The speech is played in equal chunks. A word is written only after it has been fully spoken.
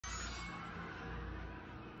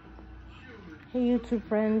Hey YouTube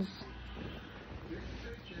friends,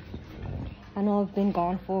 I know I've been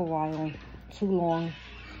gone for a while, too long.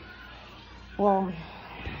 Well,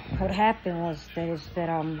 what happened was that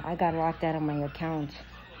I got locked out of my account.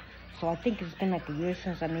 So I think it's been like a year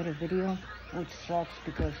since I made a video, which sucks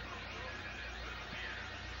because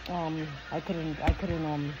I couldn't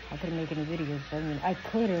make any videos. I mean, I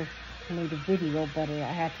could have made a video, but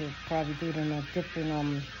I had to probably do it in a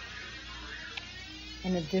different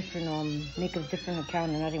make a different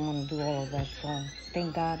account, and I didn't want to do all of that. So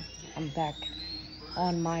thank God I'm back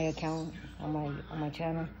on my account, on my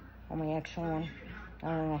channel, on my actual one. I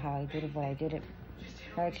don't know how I did it, but I did it.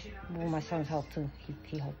 Actually, well, my son's help too.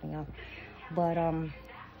 He helped me out. But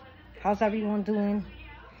how's everyone doing?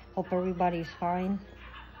 Hope everybody's fine.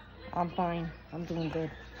 I'm fine. I'm doing good.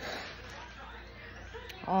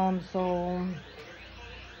 So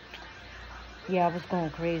yeah, I was going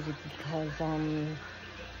crazy because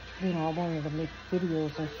you know, I wanted to make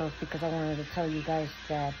videos and stuff because I wanted to tell you guys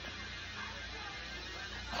that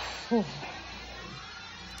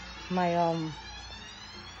my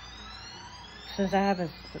since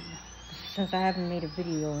I haven't made a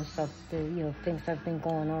video and stuff, you know, things have been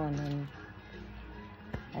going on, and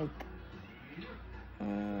like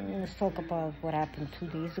let's talk about what happened 2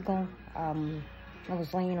 days ago. I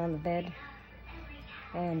was laying on the bed,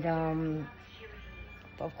 and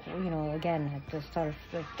of course, you know, again,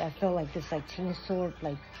 I felt like this like chainsaw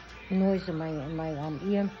like noise in my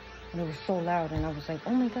ear, and it was so loud, and I was like,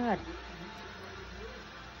 oh my God,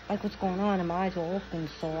 like what's going on? And my eyes were open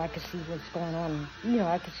so I could see what's going on. You know,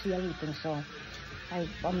 I could see everything. So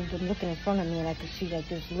I'm looking in front of me, and I could see like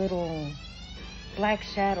this little black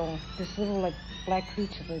shadow, this little like black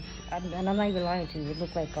creature. And I'm not even lying to you. It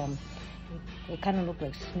looked like it kind of looked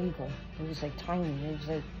like Smeagol. It was like tiny.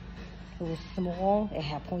 It was small. It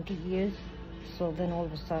had pointy ears. So then all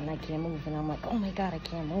of a sudden I can't move, and I'm like, oh my God, I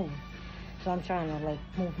can't move. So I'm trying to like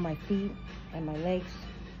move my feet and my legs.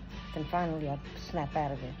 Then finally I snap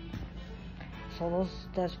out of it. So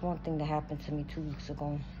that's one thing that happened to me 2 weeks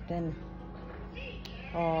ago. Then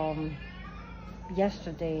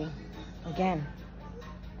yesterday again,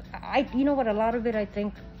 you know what, a lot of it I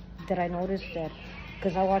think that I noticed that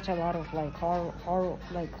because I watch a lot of like horror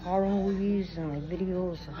movies and like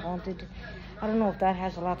videos of haunted. I don't know if that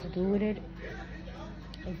has a lot to do with it.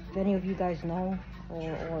 If any of you guys know,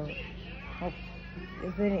 or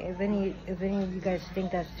if any of you guys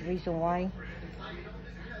think that's the reason why,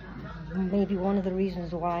 maybe one of the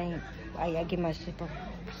reasons why I get my sleep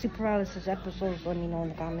paralysis episodes, let me know in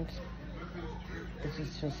the comments. This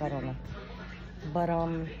is just, I don't know. But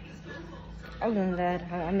other than that,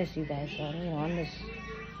 I miss you guys. You know, I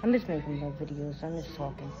miss making my videos. I miss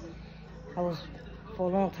talking. For a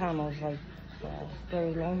long time I was like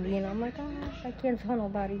very lonely, and I'm like, I can't tell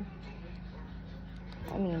nobody.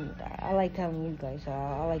 I mean, I like telling you guys.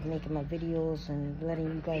 I like making my videos and letting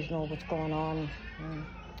you guys know what's going on.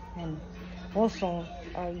 And also,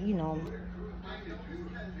 you know,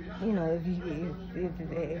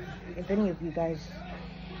 if any of you guys,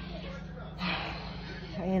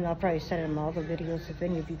 and I'll probably said it in my other videos, if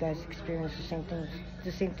any of you guys experience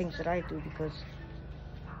the same things that I do, because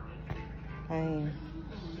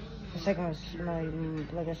it's like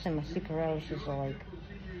like I said, my sleep paralysis are like,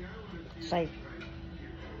 it's like,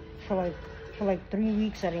 for like 3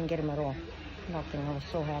 weeks I didn't get them at all. Nothing. I was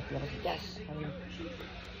so happy. I was like, yes.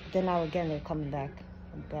 Then now again they're coming back,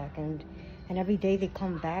 and every day they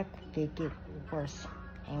come back, they get worse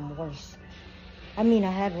and worse. I mean,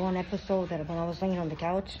 I had one episode that when I was laying on the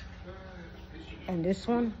couch, and this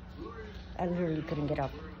one, I literally couldn't get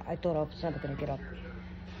up. I thought I was never gonna get up.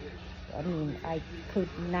 I mean, I could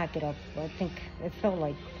not get up. I think it felt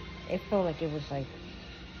like it was like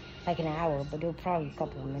an hour, but it was probably a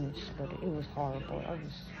couple of minutes. But it was horrible.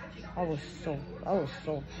 I was so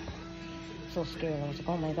scared. I was like,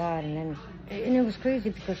 oh my God. And it was crazy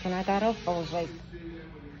because when I got up, I was like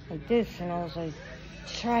this, and I was like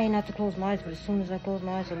trying not to close my eyes, but as soon as I closed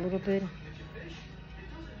my eyes a little bit,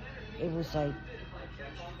 it was like,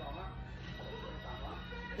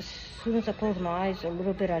 as soon as I closed my eyes a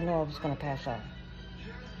little bit, I knew I was gonna pass out.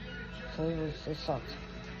 So it sucked.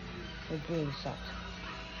 It really sucked.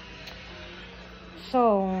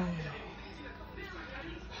 So,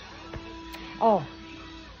 oh,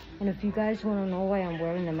 and if you guys want to know why I'm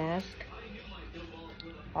wearing the mask,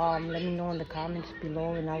 let me know in the comments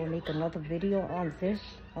below, and I will make another video on this.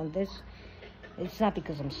 It's not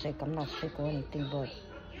because I'm sick. I'm not sick or anything, but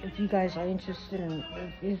if you guys are interested in,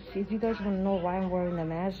 if you guys want to know why I'm wearing the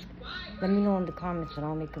mask, let me know in the comments, and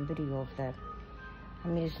I'll make a video of that. I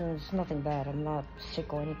mean, it's nothing bad. I'm not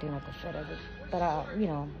sick or anything like that. But you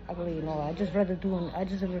know, I really know. If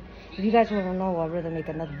you guys want to know, I'd rather make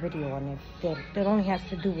another video on it that only has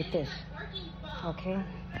to do with this. Okay?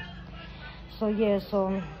 So yeah,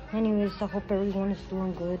 so anyways, I hope everyone is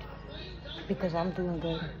doing good, because I'm doing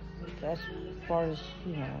good. As far as,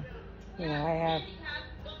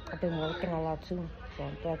 I've been working a lot too, so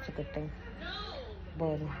that's a good thing.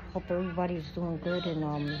 But hope everybody's doing good,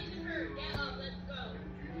 and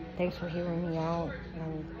thanks for hearing me out.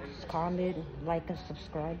 And just comment, like, and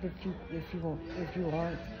subscribe if you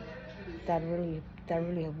want. That really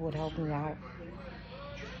would help me out.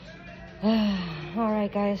 All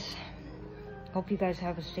right, guys. Hope you guys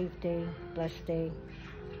have a safe day, blessed day.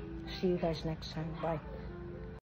 See you guys next time. Bye.